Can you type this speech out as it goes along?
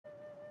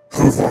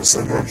Hello,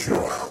 Simon here.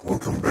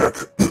 Welcome back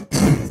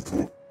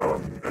to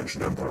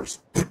Ancient Empires.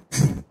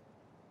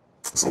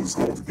 So let's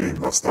go with the game.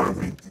 Last time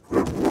we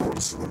declared war on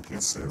several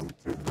kids and we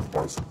taken them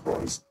by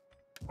surprise.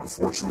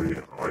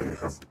 Unfortunately, I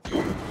have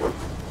recorded, but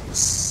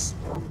this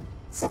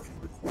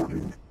fucking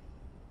recording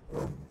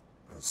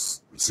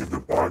has received a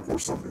bug or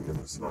something and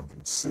has not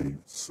been saved,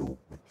 so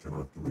we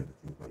cannot do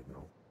anything right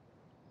now.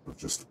 But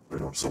just to play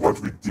on. So what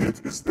we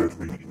did is that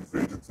we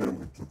invaded them,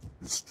 we took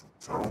these two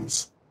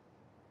towns,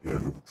 and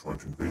we were trying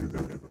to invade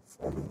them and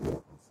found them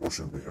more.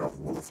 Unfortunately, they have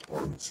a lot of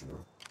armies here,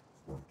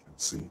 as one can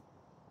see.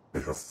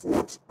 They have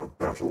fought a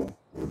battle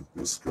with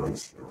these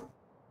guys here.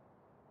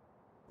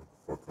 What the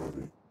fuck are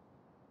they?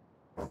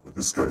 With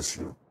these guys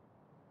here.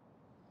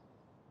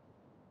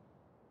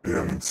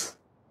 And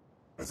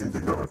I think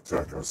they're gonna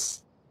attack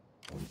us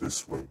on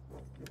this way.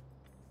 Well, yeah, if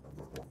I'm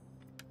not wrong.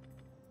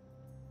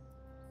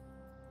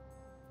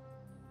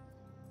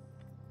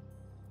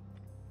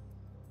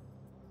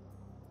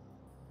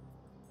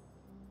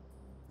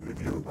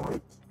 Maybe you're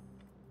right.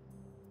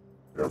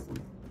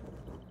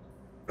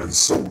 And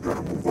so we're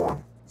gonna move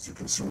on. As you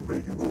can see, we're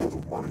making a lot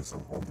of money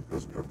somehow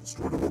because we have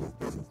destroyed a lot of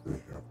buildings they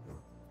have here.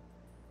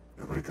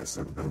 And like I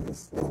said, we're gonna move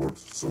forward.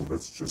 So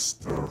let's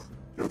just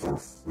get our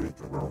fleet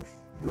around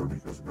here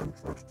because we're gonna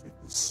try to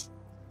take this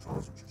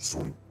towns which are so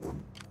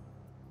important.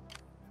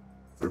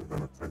 I think we're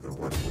gonna attack them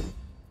right away.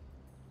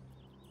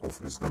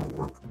 Hopefully it's gonna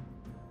work.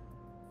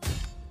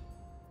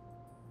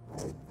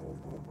 No.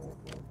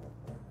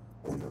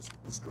 Oh yes,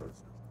 this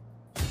guy's.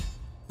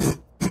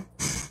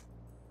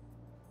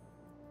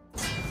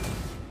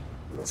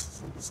 Yes,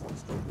 so this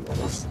one's gonna be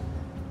ours.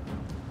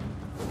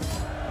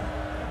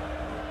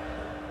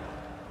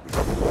 We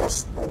have a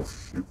lost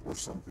ship or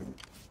something.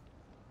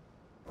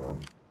 I'd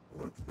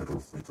like to get our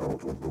fleet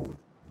out, although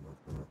we're not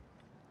gonna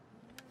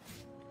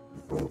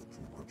develop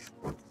too much,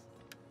 but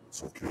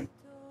it's okay.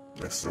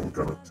 Next time we're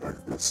gonna attack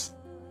this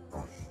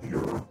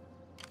here.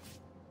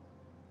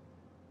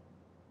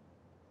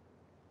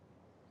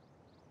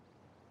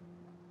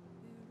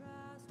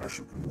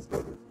 Actually, we can move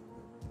that way.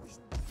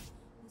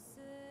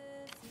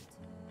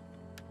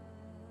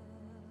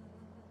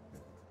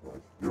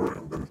 Right here,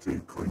 I'm going to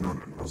take Klingon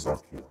and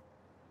Razak here.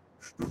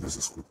 We should do this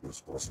as quickly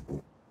as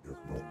possible. We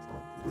have no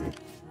time to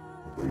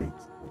wait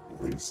or to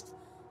waste.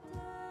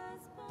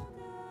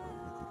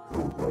 We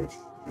could go right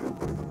here,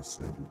 but I'm going to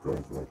send you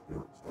guys right here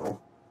as well.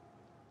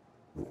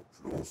 You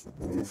should also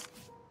move.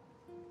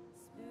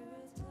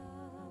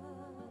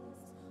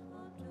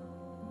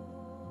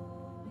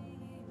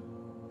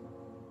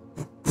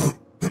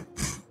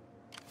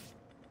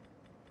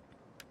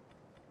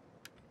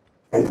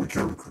 Oh, we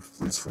can recruit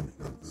fleets from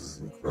here. This is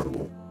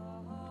incredible.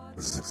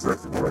 This is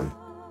exactly what I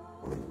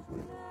was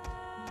waiting.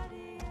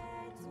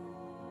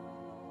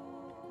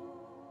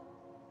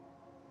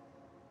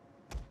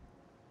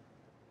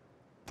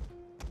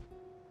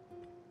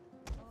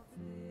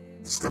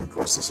 This is going to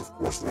cost us, of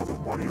course, a lot of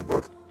money,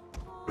 but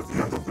at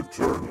the end of the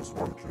turn, as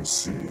one can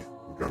see,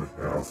 we're going to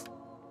have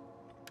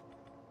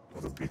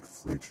another big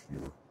fleet here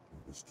in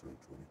this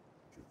territory,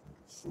 which I think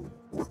is so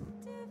important.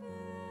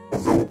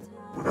 Although,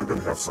 we're not going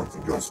to have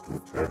something else to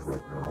attack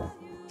right now.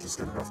 We're just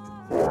going to have to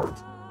guard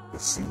the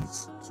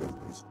seas, so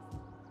at least.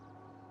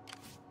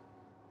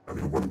 I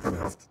mean, what we're going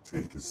to have to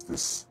take is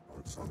this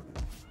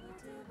Alexandria.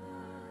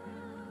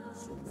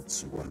 So let's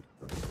see what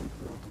we're going to take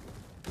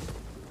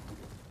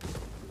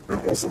there.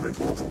 And also make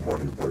a lot of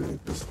money by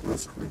this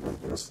blitzkrieg,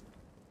 I guess.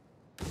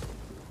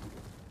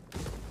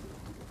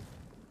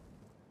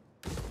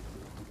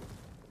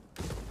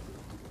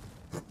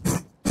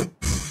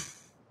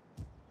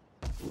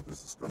 So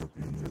this is going to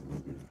be really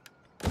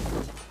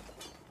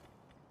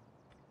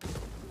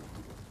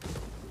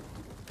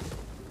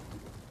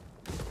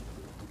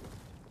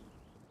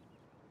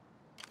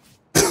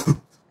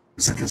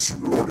as you can see,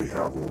 we already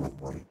have a lot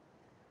of money.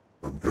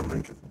 I'm going to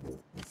make it more.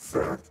 In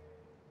fact,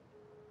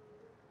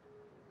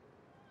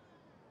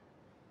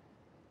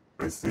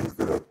 I think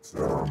that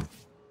all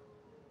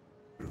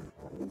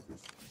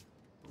this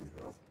we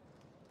have,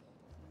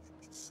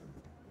 I should just send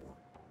it more.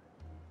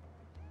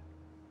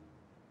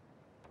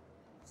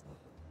 It's not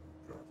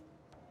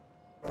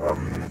that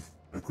good.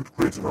 I could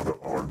create another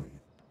army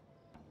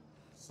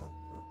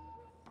somewhere.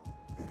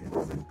 Maybe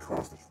involving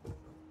Carthage, for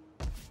example.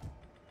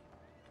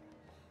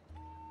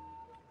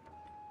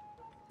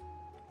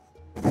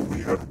 Although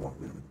we had one.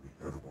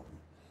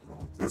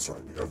 That's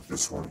right, we have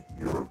this one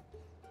here.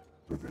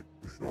 But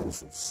we should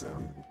also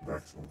send with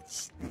maximum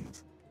speed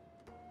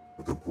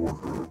to the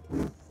border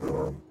with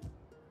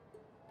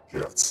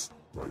jets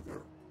right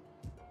there.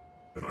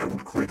 And I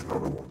would create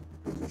another one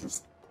because we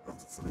just have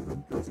to fill in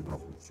and get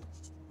enough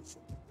resources to do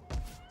something.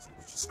 So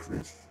let's just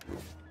create here.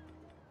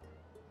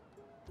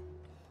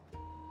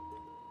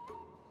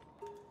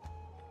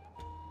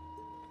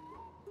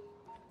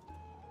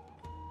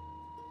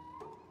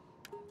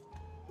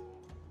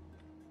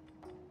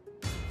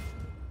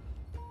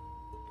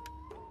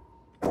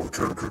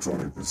 Can cut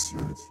only this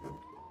unit here.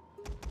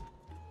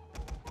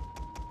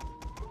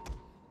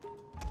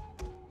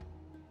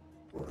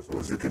 Right, so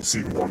as you can see,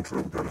 in one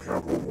turn we're gonna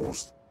have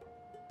almost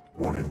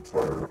one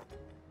entire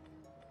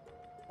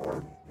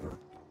army here.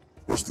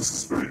 Of course, this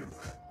is very,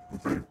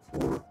 very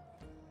poor,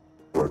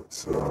 but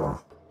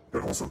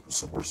can also do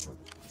some more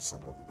strength, some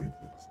of the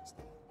weaknesses and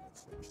stuff.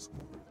 So we're just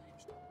gonna wait for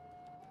stuff.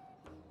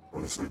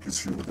 Well, so you can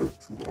see with the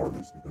 2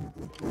 armies, they're gonna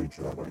do a great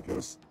job, I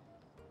guess,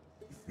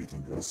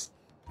 defeating us.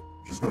 I'm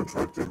just gonna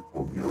try to take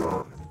Palmyra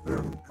and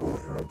then go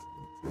ahead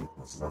and take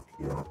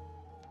Mazakia,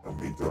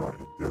 Amida,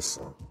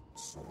 Edessa, and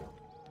so on.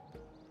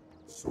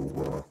 So,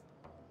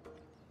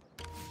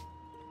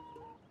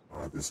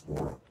 this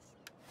morons.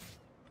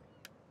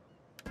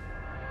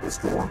 Let's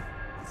go on.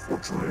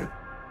 Unfortunately,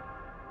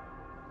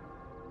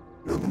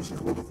 they're losing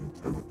a lot of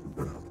integrity.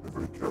 We're gonna have to be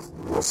very careful.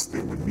 The last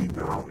thing we need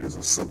now is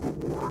a civil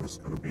war, and it's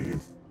gonna be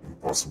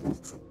impossible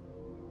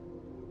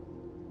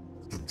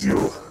to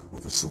deal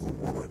with a civil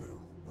war right now.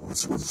 Now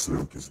let's see what the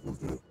Syracuse will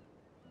do.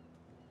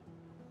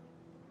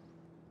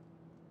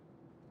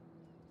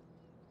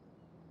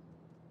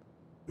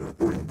 They're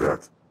going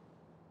back.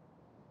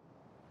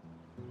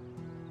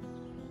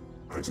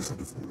 I just have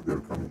to feel that they're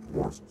coming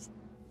towards us.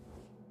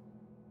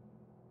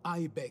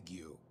 I beg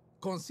you,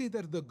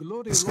 consider the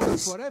glory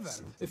lost forever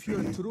if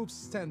your troops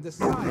stand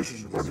aside in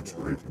this war.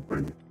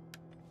 Very,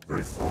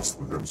 very fast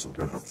with them, so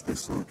they're gonna have to take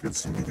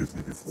Syracuse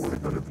immediately before they're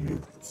gonna be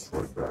able to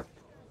strike back.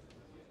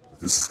 If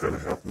this is gonna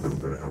happen, then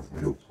we're gonna have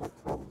real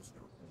problems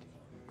now.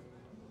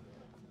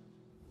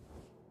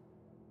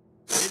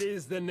 It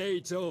is the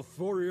nature of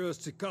warriors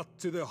to cut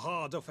to the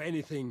heart of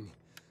anything.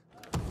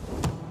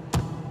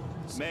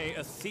 May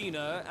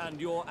Athena and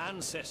your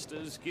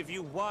ancestors give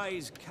you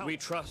wise counsel. We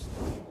trust.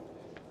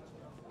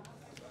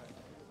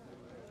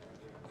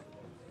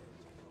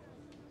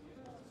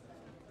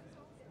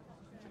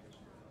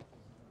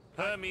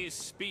 Hermes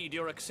speed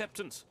your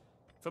acceptance,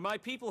 for my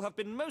people have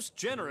been most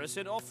generous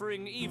in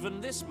offering even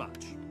this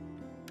much.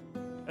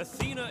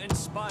 Athena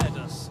inspired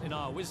us in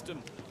our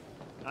wisdom.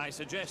 I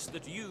suggest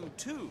that you,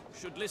 too,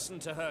 should listen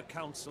to her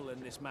counsel in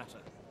this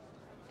matter.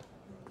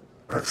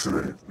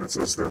 Actually, let's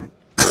ask them.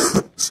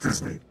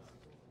 Excuse me.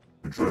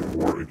 We're trying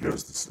war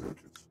against the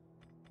Syracuse.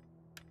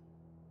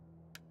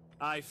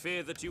 I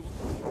fear that you...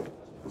 Oh,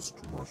 that's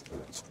too much to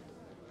ask.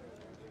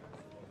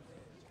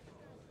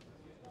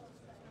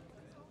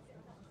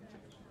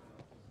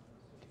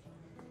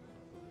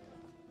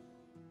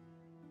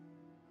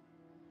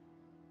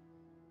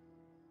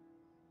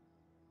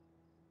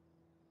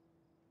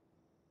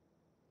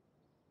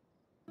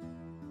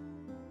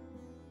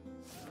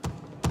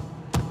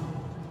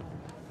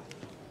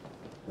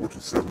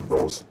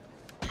 $47.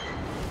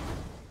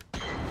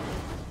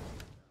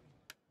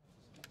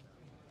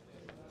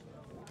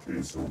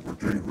 Okay, so we're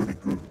getting really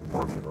good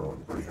money now.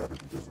 I'm very happy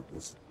because of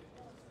this.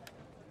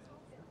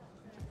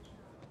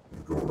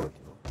 I'm gonna go right now.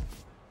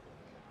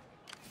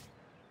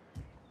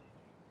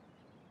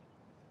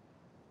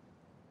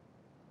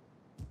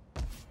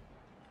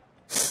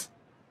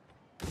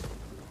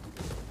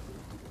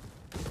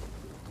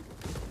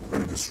 We're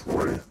gonna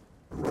destroy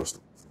the rest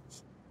of the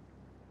things.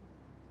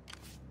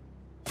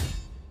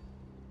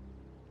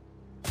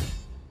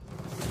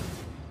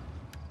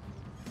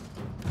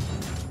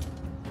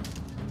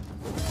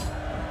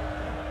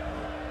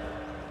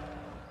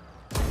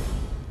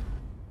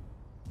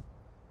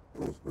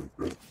 That was very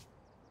good.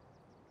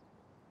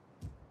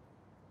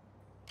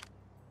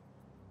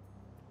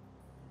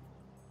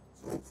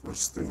 So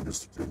first thing is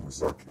to take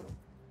Mazakia.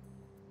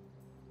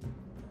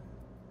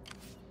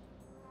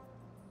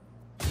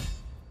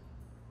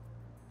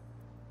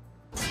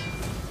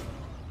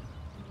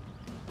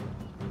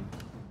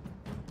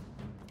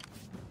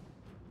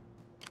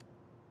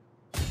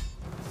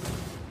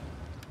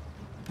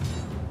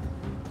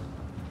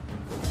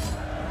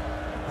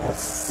 Oh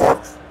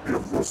fuck! We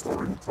have lost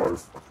our entire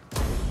fucking...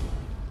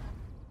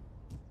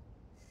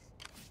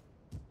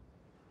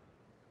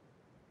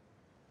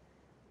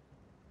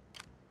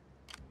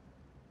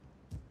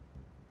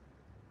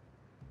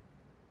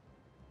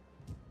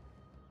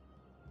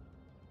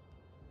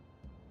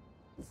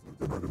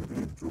 They're not gonna be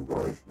able to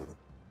arrive here.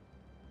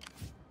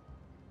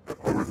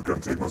 However, if we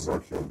can take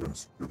Mazakia, I'm gonna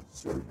secure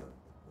this area.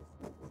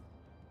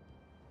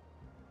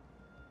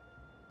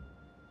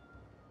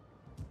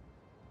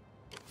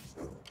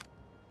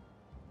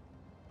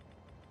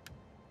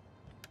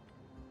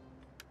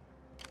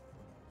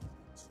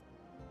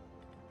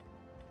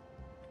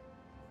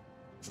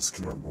 Just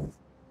cannot move.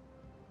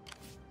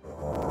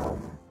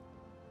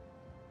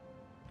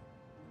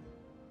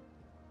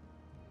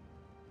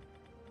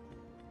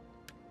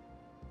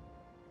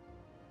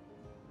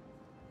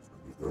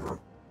 There.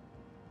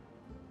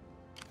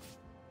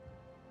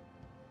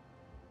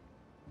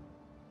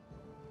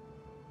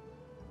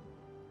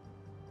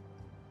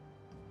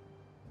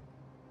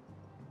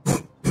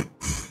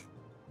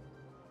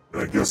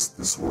 I guess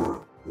this were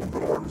all the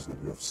orders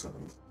that we have sent.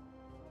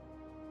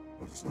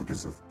 But it's like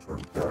as if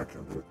turned back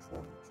and they're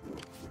trying to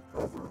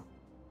recover.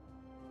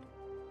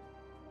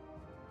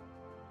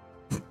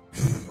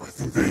 I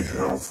think they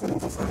have a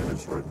lot of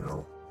enemies right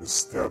now. The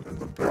stab in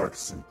the back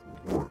seemed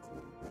to work a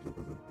little bit,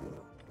 but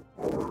the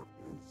power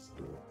is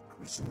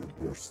increasing and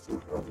they're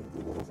still having a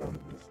lot of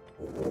enemies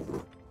all over.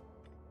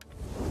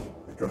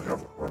 gonna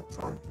have a hard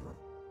time here.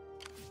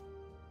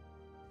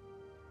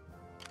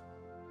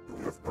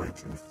 We have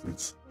 19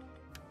 fleets,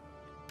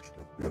 which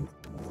have been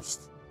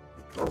almost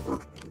recovered,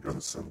 and we're gonna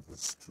send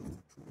this to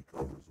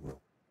recover as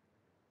well.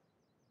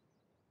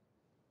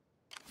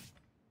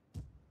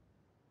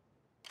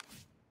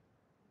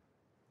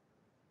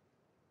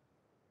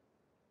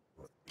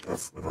 But we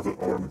have another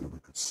army that we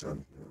could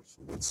send here,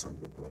 so let's send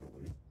them right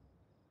away.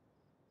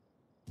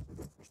 We're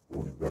then first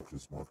going back to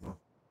this Magna.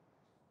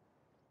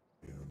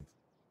 And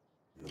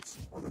we have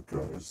some other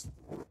guys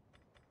that are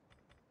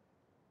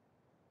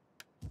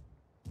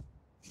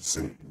just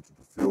say into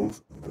the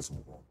field and let's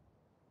move on.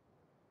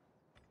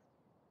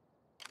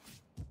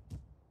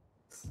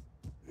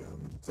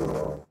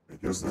 And I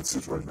guess that's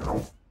it right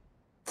now.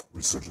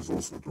 Research is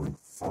also doing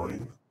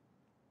fine.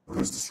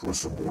 Let's destroy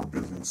some more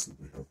buildings that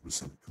we have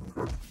recently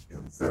conquered.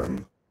 And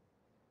then,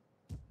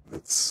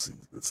 let's see,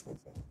 let's move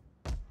on.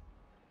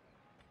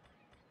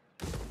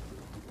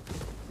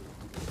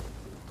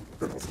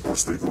 And of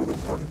course take all the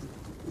money to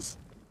do this.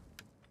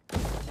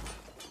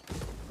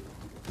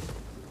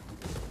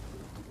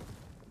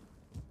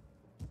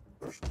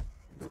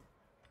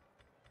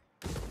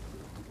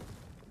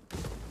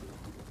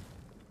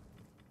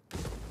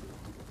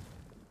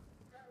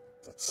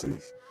 That's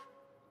safe.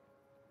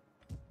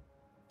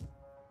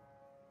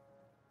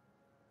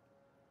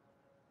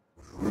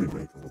 We really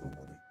make a lot of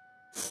money.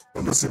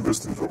 But let's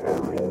invest into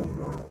our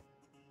own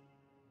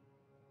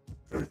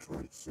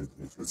territory.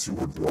 Let's see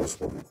what the lowest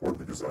public order,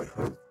 because I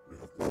heard we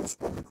have lowest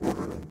public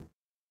order, and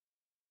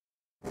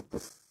what the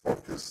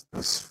fuck is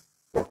this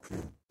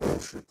fucking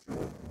bullshit, you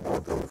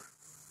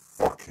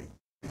motherfucking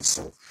piece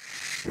of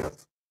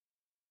shit.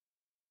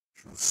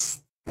 You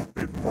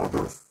stupid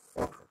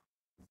motherfucker.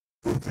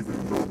 Don't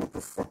even know what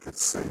the fuck it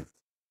saved.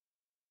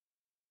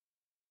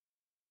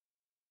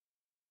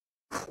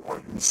 Why,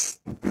 you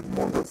stupid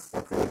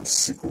motherfucker, I'm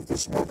sick of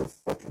this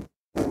motherfucking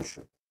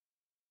bullshit.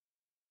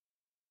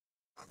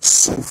 I'm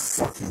so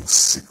fucking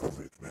sick of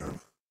it, man.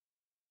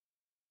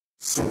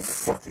 So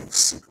fucking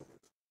sick of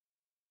it.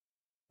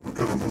 We're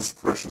gonna lose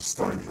precious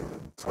time here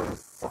an entire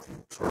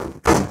fucking turn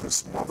because of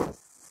this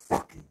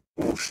motherfucking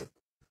bullshit.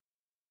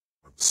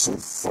 I'm so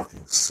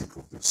fucking sick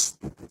of this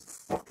stupid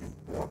fucking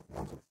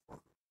motherfucker.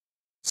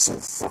 So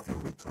fucking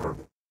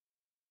retarded.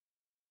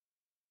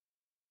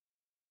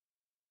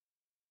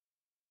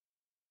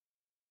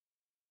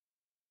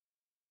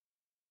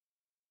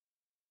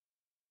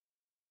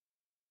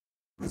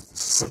 This is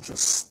such a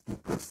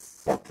stupid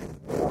fucking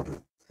war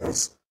that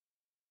has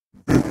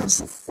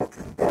billions of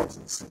fucking bugs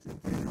in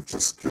CTD. You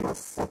just cannot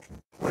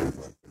fucking play it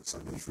like this. I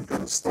mean, if you're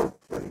gonna start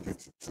playing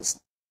it, it's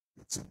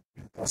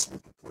impossible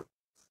to play.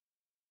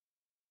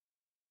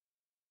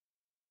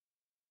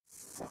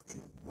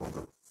 Fucking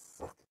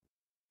motherfucking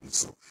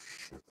piece of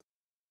shit.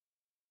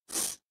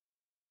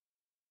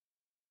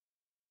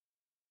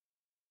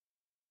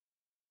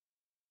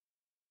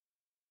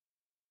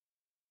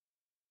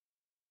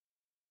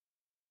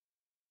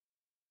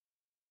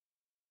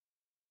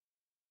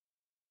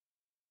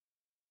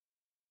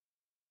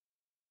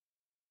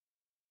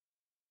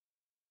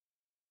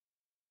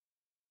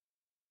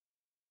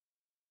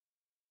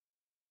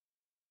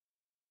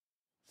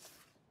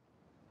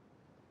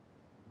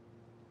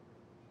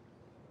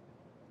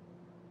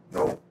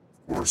 No, of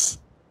course,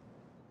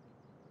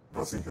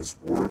 nothing has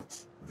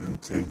worked. We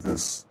didn't take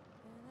this.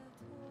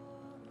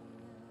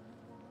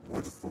 Why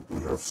the fuck do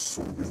we have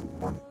so little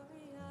money?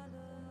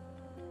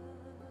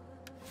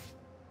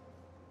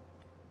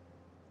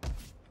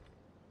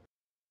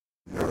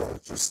 Yeah,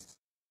 it just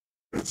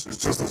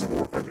doesn't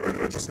work.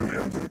 I just gonna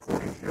end the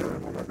recording here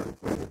and we're not gonna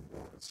play it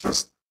anymore. It's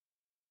just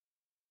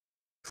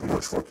too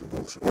much fucking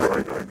bullshit. Or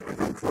I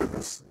gonna try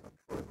this. I'm gonna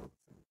try another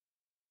thing.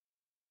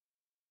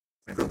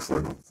 I'm gonna try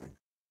another thing.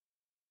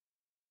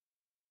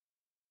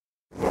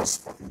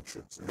 Last fucking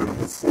chance. I'm gonna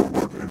move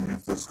forward, and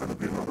if there's gonna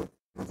be another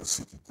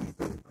CTD,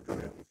 then I'm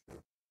gonna end it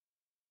here.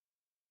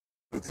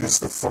 At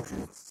least the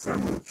fucking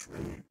family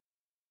tree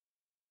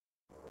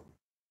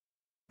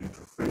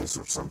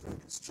interface or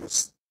something is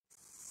just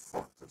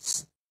fuck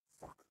this.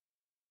 Fuck.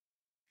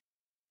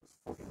 It's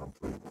fucking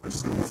unplayable. I'm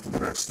just gonna move to the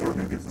next turn,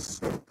 maybe if this is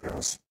gonna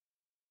pass.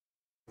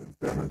 And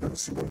then I'm gonna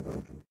see what I'm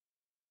gonna do.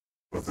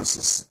 But this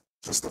is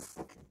just a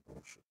fucking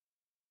bullshit.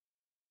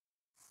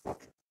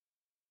 Fuck it.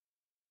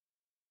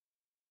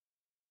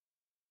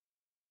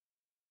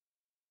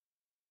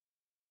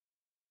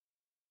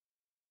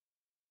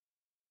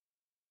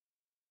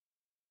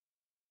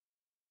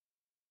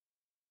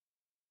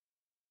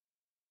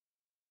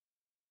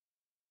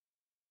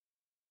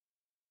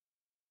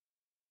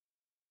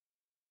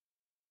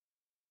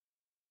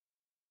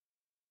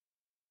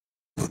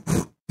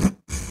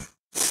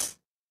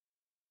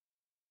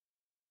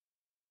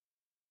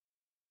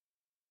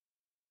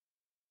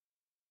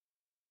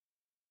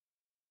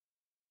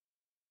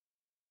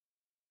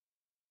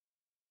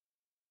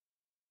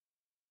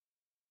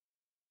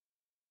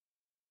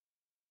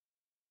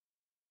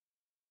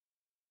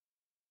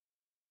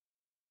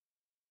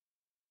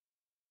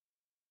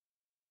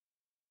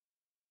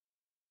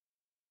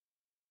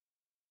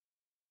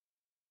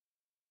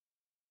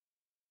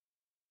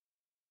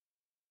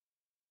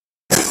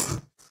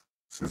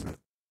 Excuse me.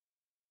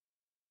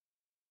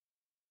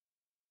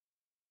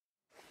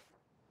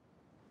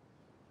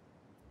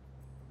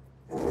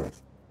 Alright.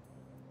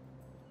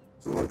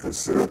 So like I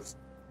said,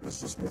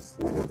 let's just move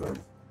forward then.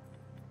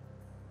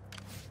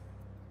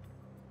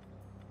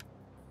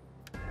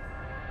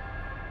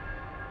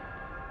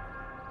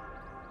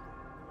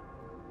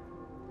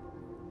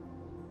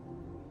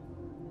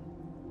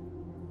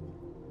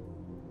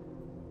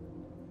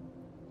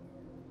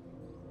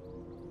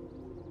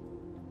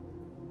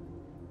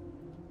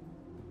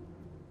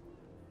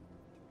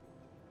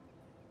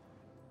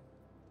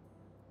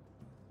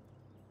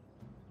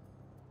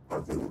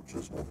 They were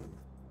just moving.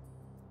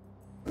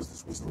 Because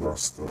this was the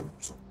last so.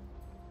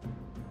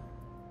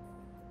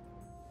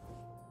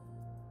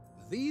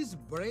 These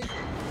brave...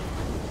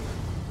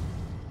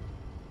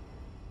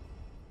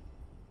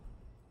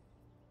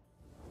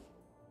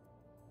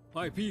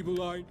 My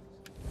people are...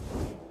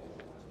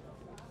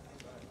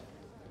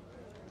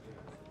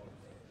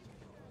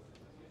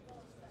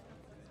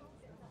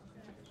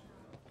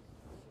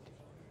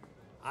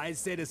 I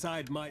set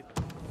aside my...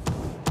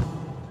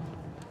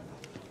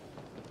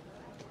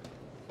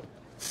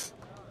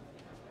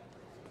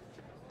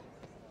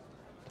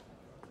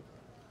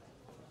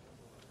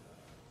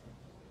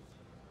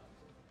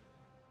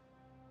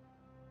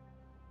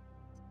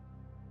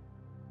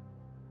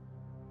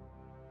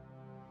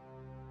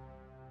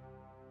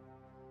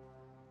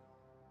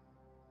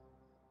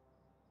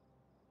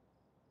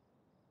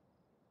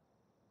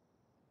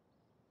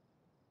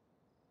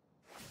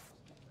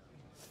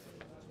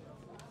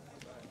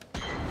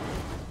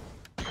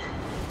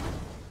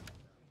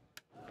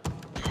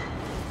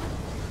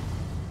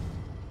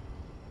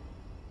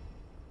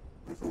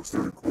 If it was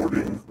still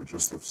recording, we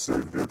just have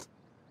saved it.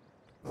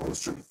 Now let's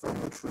check the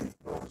family tree.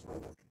 No, it's not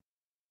working.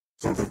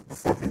 So the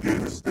fucking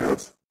game is dead.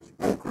 It's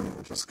broken.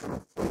 We just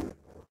cannot play it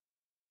anymore.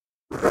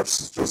 Perhaps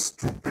it's just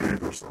too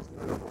big or something.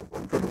 I don't know.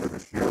 I'm gonna leave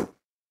it here.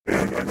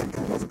 And I'm gonna do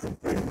another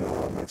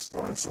campaign next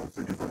time. So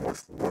thank you very much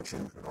for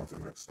watching. And until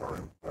next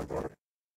time, bye bye.